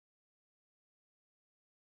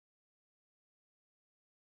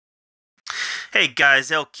Hey guys,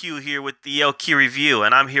 LQ here with the LQ review,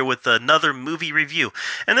 and I'm here with another movie review.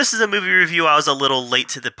 And this is a movie review I was a little late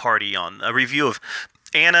to the party on, a review of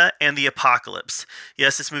Anna and the Apocalypse.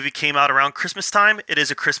 Yes, this movie came out around Christmas time. It is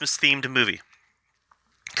a Christmas themed movie.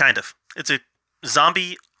 Kind of. It's a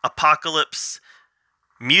zombie apocalypse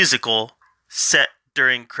musical set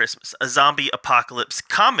during Christmas. A zombie apocalypse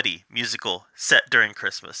comedy musical set during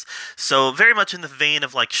Christmas. So very much in the vein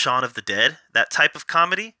of like Shaun of the Dead, that type of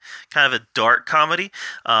comedy, kind of a dark comedy,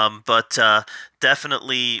 but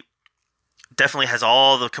definitely definitely has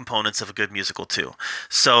all the components of a good musical too.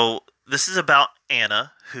 So this is about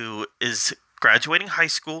Anna, who is graduating high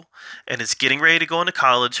school and is getting ready to go into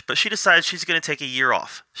college, but she decides she's going to take a year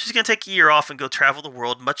off. She's going to take a year off and go travel the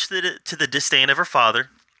world, much to the disdain of her father.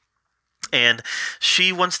 And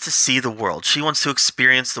she wants to see the world. She wants to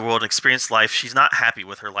experience the world and experience life. She's not happy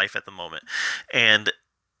with her life at the moment. And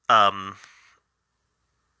um,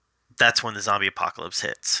 that's when the zombie apocalypse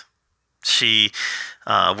hits. She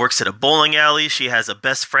works at a bowling alley. She has a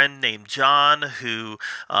best friend named John who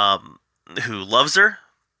loves her,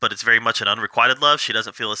 but it's very much an unrequited love. She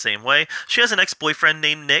doesn't feel the same way. She has an ex-boyfriend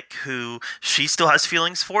named Nick who she still has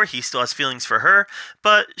feelings for. He still has feelings for her,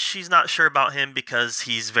 but she's not sure about him because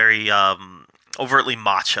he's very overtly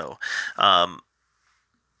macho. Um,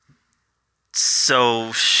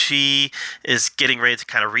 so she is getting ready to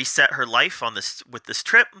kind of reset her life on this with this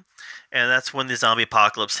trip, and that's when the zombie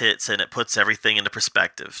apocalypse hits and it puts everything into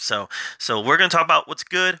perspective. So we're going to talk about what's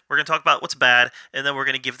good, we're going to talk about what's bad, and then we're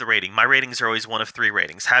going to give the rating. My ratings are always one of three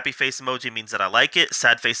ratings. Happy face emoji means that I like it,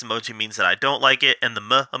 sad face emoji means that I don't like it, and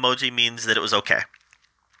the emoji means that it was okay.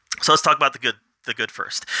 So let's talk about the good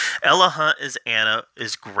first. Ella Hunt as Anna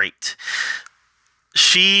is great.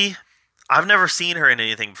 She I've never seen her in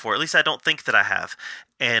anything before. At least I don't think that I have.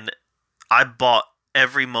 And I bought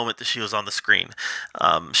every moment that she was on the screen.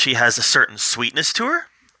 She has a certain sweetness to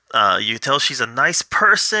her. You can tell she's a nice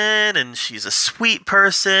person and she's a sweet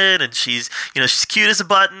person and she's cute as a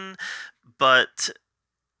button. But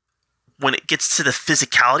when it gets to the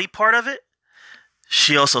physicality part of it,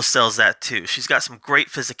 she also sells that too. She's got some great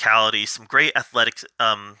physicality, some great athletics.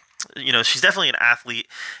 She's definitely an athlete,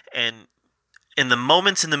 and in the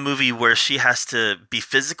moments in the movie where she has to be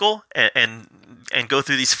physical and go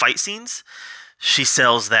through these fight scenes, she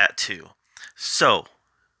sells that too. So,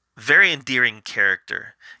 very endearing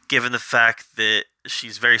character, given the fact that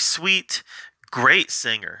she's very sweet, great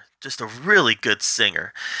singer, just a really good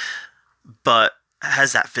singer, but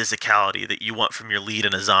has that physicality that you want from your lead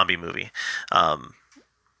in a zombie movie.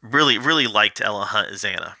 Really, really liked Ella Hunt as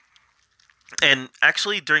Anna. And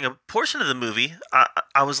actually, during a portion of the movie,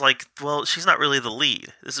 I was like, well, she's not really the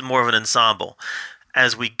lead. This is more of an ensemble.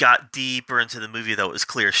 As we got deeper into the movie, though, it was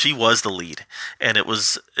clear she was the lead. And it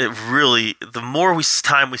really, the more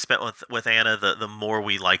time we spent with Anna, the more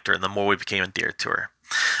we liked her and the more we became endeared to her.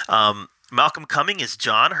 Malcolm Cumming is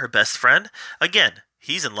John, her best friend. Again,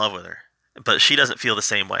 he's in love with her, but she doesn't feel the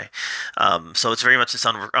same way. So it's very much this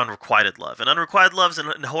unrequited love. And unrequited loves in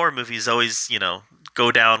horror movies always, go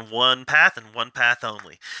down one path and one path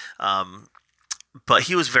only. But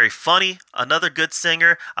he was very funny, another good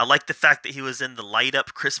singer. I like the fact that he was in the light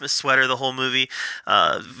up Christmas sweater the whole movie.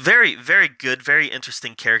 Very, very good, very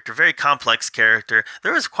interesting character, very complex character.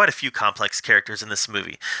 There was quite a few complex characters in this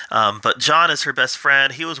movie. But John is her best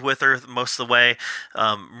friend. He was with her most of the way.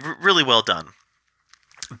 Really well done.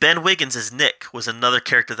 Ben Wiggins as Nick was another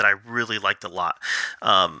character that I really liked a lot.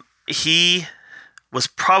 He was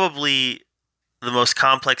probably the most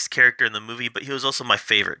complex character in the movie, but he was also my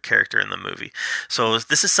favorite character in the movie. So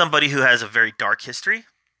this is somebody who has a very dark history,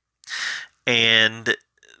 and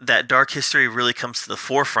that dark history really comes to the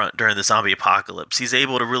forefront during the zombie apocalypse. He's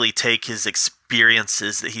able to really take his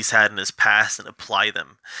experiences that he's had in his past and apply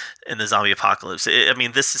them in the zombie apocalypse.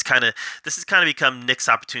 This is kind of become Nick's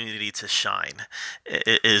opportunity to shine.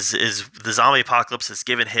 Is the zombie apocalypse has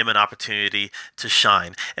given him an opportunity to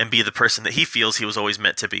shine and be the person that he feels he was always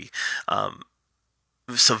meant to be.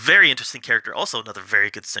 So very interesting character. Also another very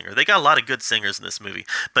good singer. They got a lot of good singers in this movie,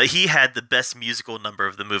 but he had the best musical number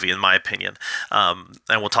of the movie, in my opinion. And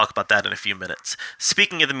we'll talk about that in a few minutes.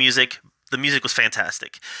 Speaking of the music was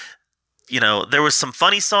fantastic. There was some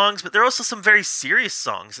funny songs, but there were also some very serious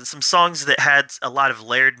songs and some songs that had a lot of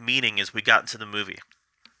layered meaning as we got into the movie.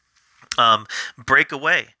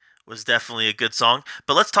 Breakaway was definitely a good song,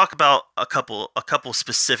 but let's talk about a couple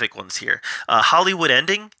specific ones here. Hollywood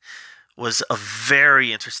Ending was a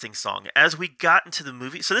very interesting song. As we got into the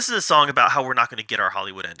movie, so this is a song about how we're not going to get our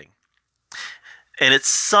Hollywood ending. And it's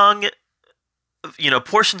sung,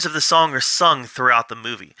 portions of the song are sung throughout the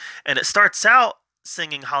movie. And it starts out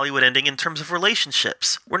singing Hollywood ending in terms of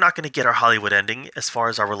relationships. We're not going to get our Hollywood ending as far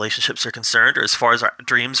as our relationships are concerned, or as far as our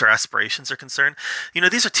dreams or aspirations are concerned.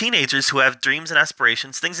 These are teenagers who have dreams and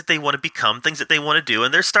aspirations, things that they want to become, things that they want to do,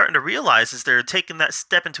 and they're starting to realize as they're taking that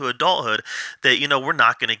step into adulthood that, we're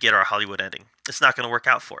not going to get our Hollywood ending. It's not going to work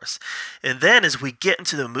out for us. And then as we get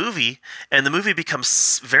into the movie, and the movie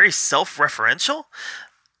becomes very self-referential,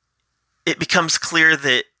 it becomes clear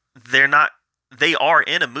that they are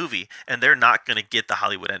in a movie, and they're not going to get the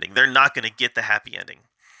Hollywood ending. They're not going to get the happy ending.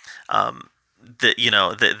 That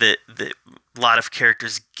a lot of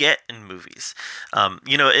characters get in movies.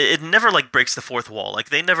 It never like breaks the fourth wall. Like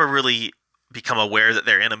they never really become aware that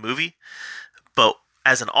they're in a movie, but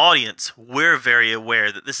as an audience, we're very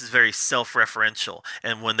aware that this is very self-referential,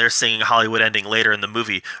 and when they're singing a Hollywood ending later in the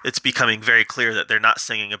movie, it's becoming very clear that they're not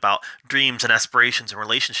singing about dreams and aspirations and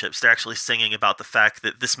relationships. They're actually singing about the fact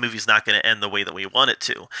that this movie's not going to end the way that we want it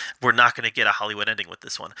to. We're not going to get a Hollywood ending with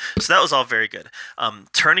this one. So that was all very good.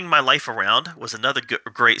 Turning My Life Around was another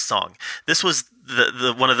great song. This was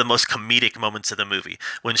the one of the most comedic moments of the movie.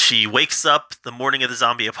 When she wakes up the morning of the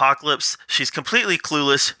zombie apocalypse, she's completely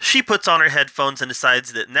clueless. She puts on her headphones and decides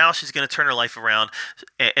that now she's going to turn her life around,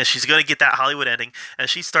 and she's going to get that Hollywood ending. And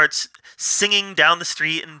she starts singing down the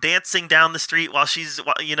street and dancing down the street while she's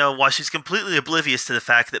completely oblivious to the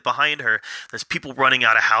fact that behind her there's people running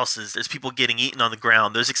out of houses, there's people getting eaten on the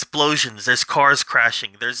ground, there's explosions, there's cars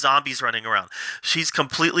crashing, there's zombies running around. She's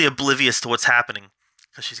completely oblivious to what's happening,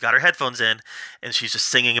 because she's got her headphones in and she's just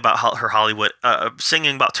singing about her Hollywood,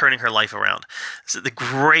 singing about turning her life around. It's the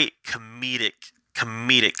great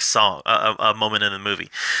comedic song, a moment in the movie.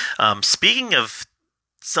 Speaking of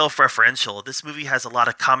self-referential, this movie has a lot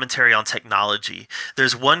of commentary on technology.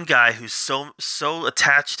 There's one guy who's so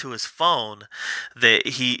attached to his phone that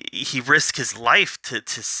he risked his life to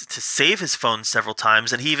save his phone several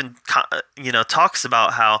times, and he even talks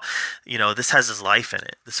about how this has his life in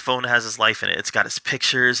it. This phone has his life in it. It's got his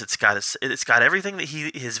pictures. It's got everything that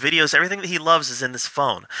his videos, everything that he loves is in this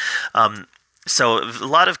phone. So a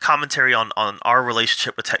lot of commentary on our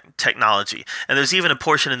relationship with technology, and there's even a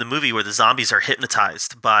portion in the movie where the zombies are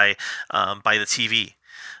hypnotized by the TV,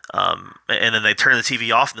 and then they turn the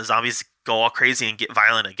TV off, and the zombies go all crazy and get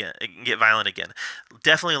violent again.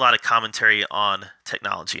 Definitely a lot of commentary on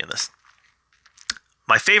technology in this.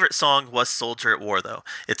 My favorite song was Soldier at War, though.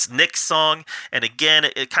 It's Nick's song, and again,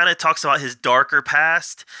 it kind of talks about his darker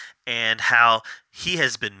past and how he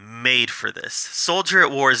has been made for this. Soldier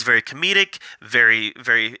at War is very comedic, very,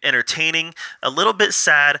 very entertaining, a little bit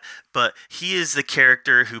sad, but he is the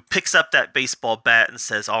character who picks up that baseball bat and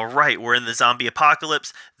says, all right, we're in the zombie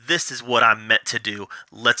apocalypse. This is what I'm meant to do.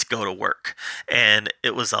 Let's go to work. And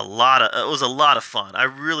it was a lot of fun. I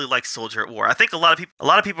really like Soldier at War. I think a lot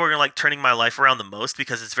of people are going to like Turning My Life Around the most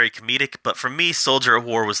because it's very comedic, but for me, Soldier at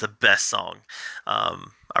War was the best song.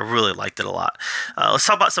 I really liked it a lot. Let's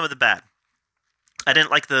talk about some of the bad. I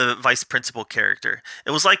didn't like the vice principal character.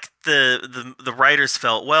 It was like the writers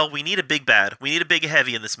felt, well, we need a big bad. We need a big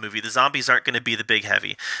heavy in this movie. The zombies aren't going to be the big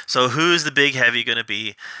heavy. So who's the big heavy going to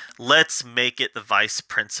be? Let's make it the vice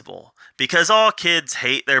principal. Because all kids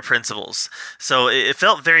hate their principals. So it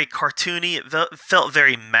felt very cartoony. It felt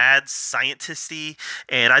very mad scientist-y.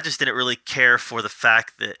 And I just didn't really care for the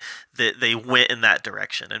fact that they went in that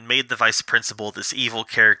direction and made the vice principal this evil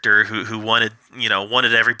character who wanted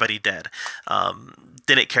everybody dead.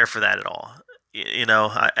 Didn't care for that at all.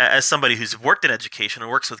 As somebody who's worked in education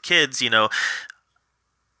and works with kids,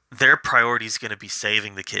 their priority is going to be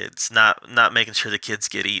saving the kids, not making sure the kids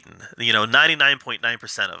get eaten.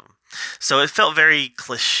 99.9% of them. So it felt very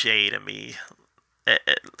cliche to me.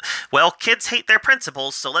 Well, kids hate their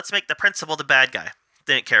principals, so let's make the principal the bad guy.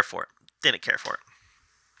 Didn't care for it.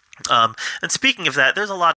 And speaking of that, there's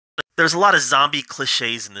a lot of zombie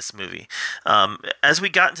cliches in this movie. As we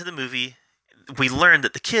got into the movie, we learned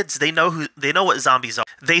that the kids, they know what zombies are.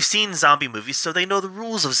 They've seen zombie movies, so they know the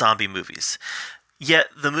rules of zombie movies. Yet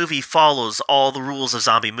the movie follows all the rules of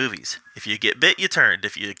zombie movies. If you get bit, you turned.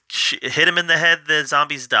 If you hit them in the head, the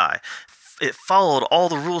zombies die. It followed all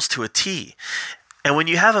the rules to a T. And when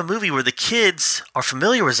you have a movie where the kids are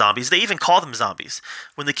familiar with zombies, they even call them zombies.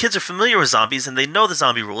 When the kids are familiar with zombies and they know the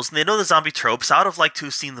zombie rules and they know the zombie tropes, I would have liked to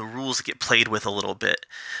have seen the rules get played with a little bit.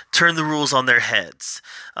 Turn the rules on their heads.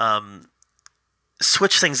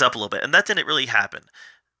 Switch things up a little bit. And that didn't really happen.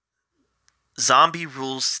 Zombie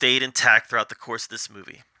rules stayed intact throughout the course of this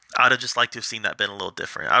movie. I'd have just liked to have seen that been a little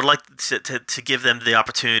different. I'd like to give them the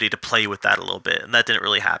opportunity to play with that a little bit, and that didn't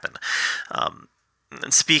really happen.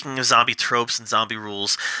 And speaking of zombie tropes and zombie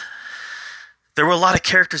rules, there were a lot of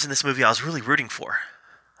characters in this movie I was really rooting for.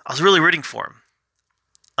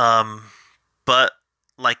 But But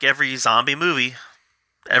like every zombie movie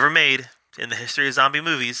ever made in the history of zombie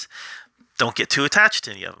movies, don't get too attached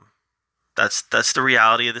to any of them. That's the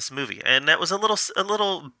reality of this movie, and that was a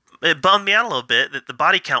little. It bummed me out a little bit that the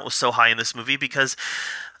body count was so high in this movie because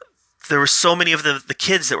there were so many of the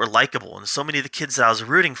kids that were likable and so many of the kids that I was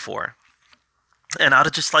rooting for, and I'd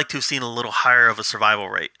have just liked to have seen a little higher of a survival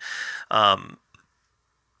rate. I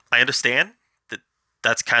understand that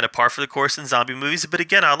that's kind of par for the course in zombie movies, but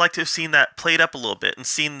again, I'd like to have seen that played up a little bit and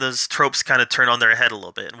seen those tropes kind of turn on their head a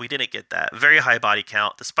little bit, and we didn't get that. Very high body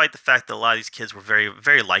count, despite the fact that a lot of these kids were very,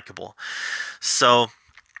 very likable. So,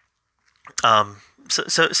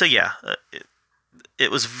 yeah, it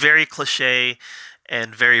was very cliche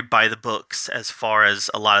and very by the books as far as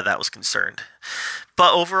a lot of that was concerned.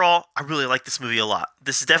 But overall, I really like this movie a lot.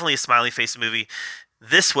 This is definitely a smiley face movie.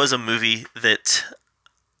 This was a movie that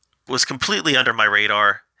was completely under my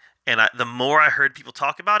radar, and the more I heard people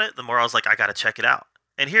talk about it, the more I was like, I gotta check it out.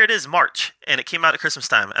 And here it is, March, and it came out at Christmas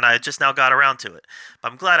time, and I just now got around to it.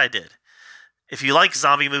 But I'm glad I did. If you like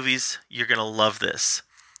zombie movies, you're gonna love this.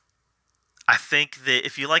 I think that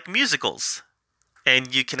if you like musicals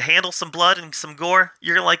and you can handle some blood and some gore,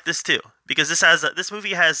 you're gonna like this too, because this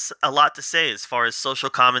movie has a lot to say as far as social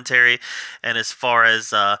commentary and as far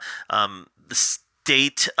as the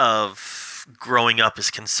state of growing up is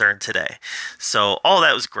concerned today. So all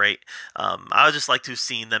that was great. I would just like to have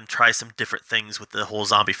seen them try some different things with the whole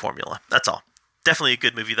zombie formula. That's all. Definitely a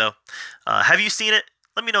good movie though. Have you seen it?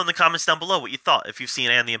 Let me know in the comments down below what you thought. If you've seen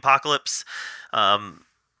 *And the Apocalypse*,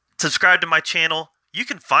 subscribe to my channel. You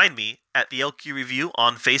can find me at the LQ Review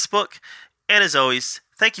on Facebook. And as always,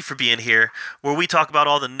 thank you for being here, where we talk about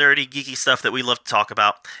all the nerdy, geeky stuff that we love to talk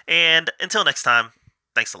about. And until next time,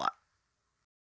 thanks a lot.